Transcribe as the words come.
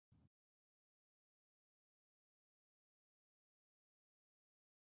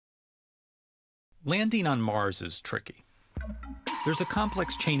Landing on Mars is tricky. There's a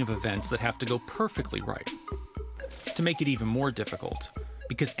complex chain of events that have to go perfectly right. To make it even more difficult,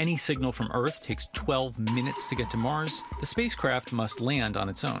 because any signal from Earth takes 12 minutes to get to Mars, the spacecraft must land on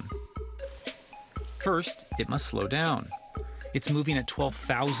its own. First, it must slow down. It's moving at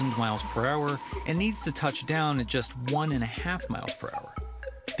 12,000 miles per hour and needs to touch down at just 1.5 miles per hour.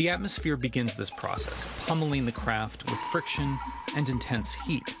 The atmosphere begins this process, pummeling the craft with friction and intense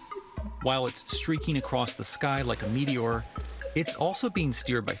heat. While it's streaking across the sky like a meteor, it's also being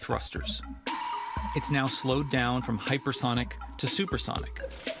steered by thrusters. It's now slowed down from hypersonic to supersonic,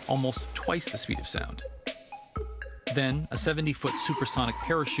 almost twice the speed of sound. Then, a 70-foot supersonic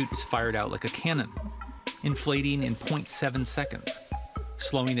parachute is fired out like a cannon, inflating in 0.7 seconds,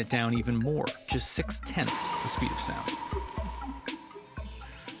 slowing it down even more, just 0.6 the speed of sound.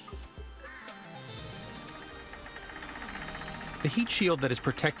 The heat shield that has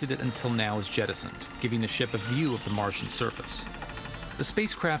protected it until now is jettisoned, giving the ship a view of the Martian surface. The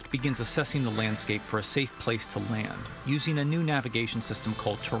spacecraft begins assessing the landscape for a safe place to land, using a new navigation system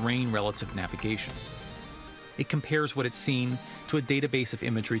called Terrain Relative Navigation. It compares what it's seen to a database of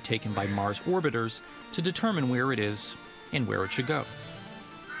imagery taken by Mars orbiters to determine where it is and where it should go.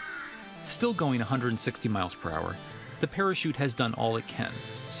 Still going 160 miles per hour, the parachute has done all it can,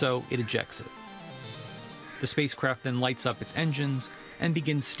 so it ejects it. The spacecraft then lights up its engines and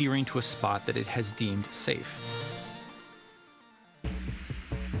begins steering to a spot that it has deemed safe.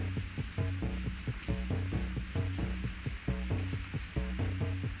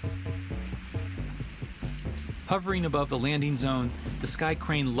 Hovering above the landing zone, the sky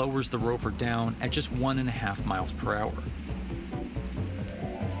crane lowers the rover down at just 1.5 miles per hour.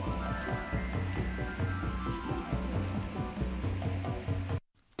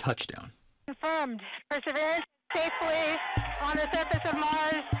 Touchdown. Confirmed. Perseverance safely on the surface of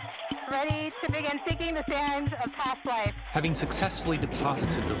Mars, ready to begin seeking the sands of past life. Having successfully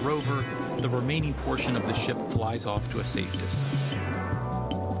deposited the rover, the remaining portion of the ship flies off to a safe distance.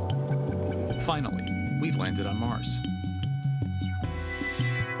 Finally, we've landed on Mars.